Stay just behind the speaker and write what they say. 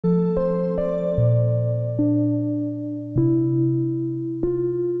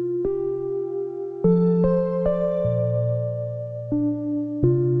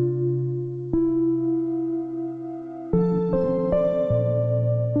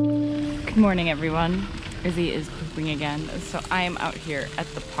Good morning, everyone. Izzy is pooping again, so I am out here at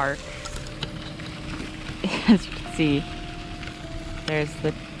the park. As you can see, there's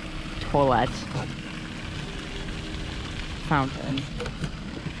the toilet, fountain,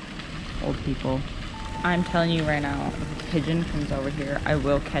 old people. I'm telling you right now, if a pigeon comes over here, I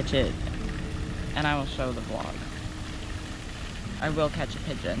will catch it and I will show the vlog. I will catch a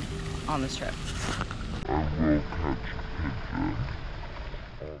pigeon on this trip.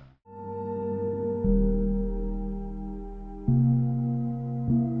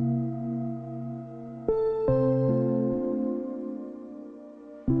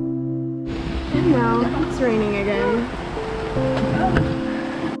 And now it's raining again.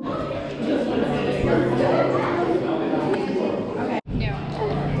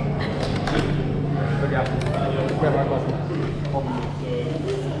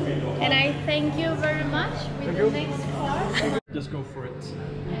 And I thank you very much with the next part. Just go for it.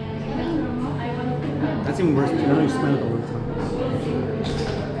 That's even worse. Now you smell it all the time.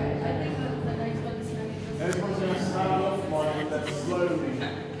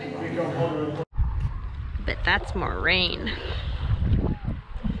 But that's more rain.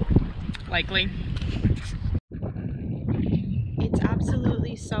 Likely. It's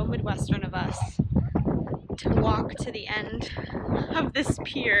absolutely so Midwestern of us to walk to the end of this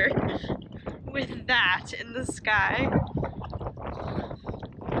pier with that in the sky.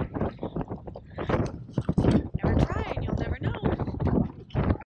 Never try and you'll never know.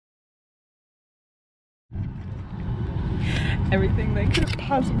 Everything that could have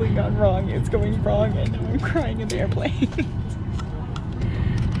possibly gone wrong is going wrong, and now I'm crying in the airplane.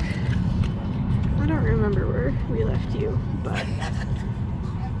 I don't remember where we left you, but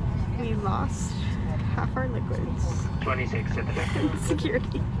we lost half our liquids. 26 at the back.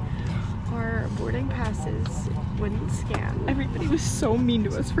 Security. Our boarding passes wouldn't scan. Everybody was so mean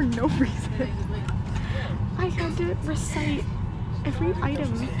to us for no reason. I had to recite every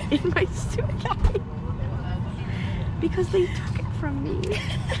item in my suitcase because they took it from me.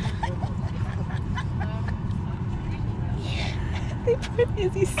 They put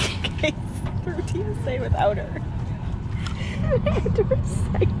Izzy's suitcase through TSA without her. I had to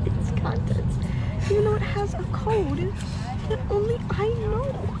recite its contents, even though it has a code that only I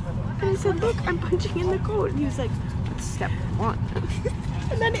know. And I said, look, I'm punching in the code. And he was like, that's step 1.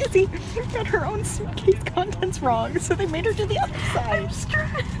 And then Izzy got her own suitcase contents wrong, so they made her do the other side. I'm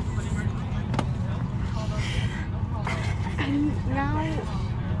stressed. And now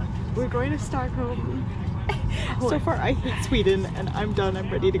we're going to Stockholm. So far, I hate Sweden, and I'm done. I'm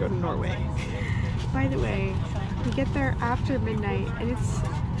ready to go to Norway. By the way, we get there after midnight, and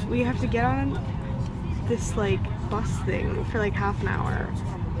we have to get on this like bus thing for like half an hour,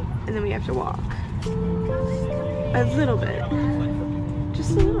 and then we have to walk a little bit,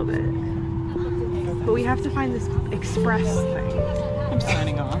 just a little bit. But we have to find this express thing. I'm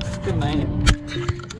signing off. Good night.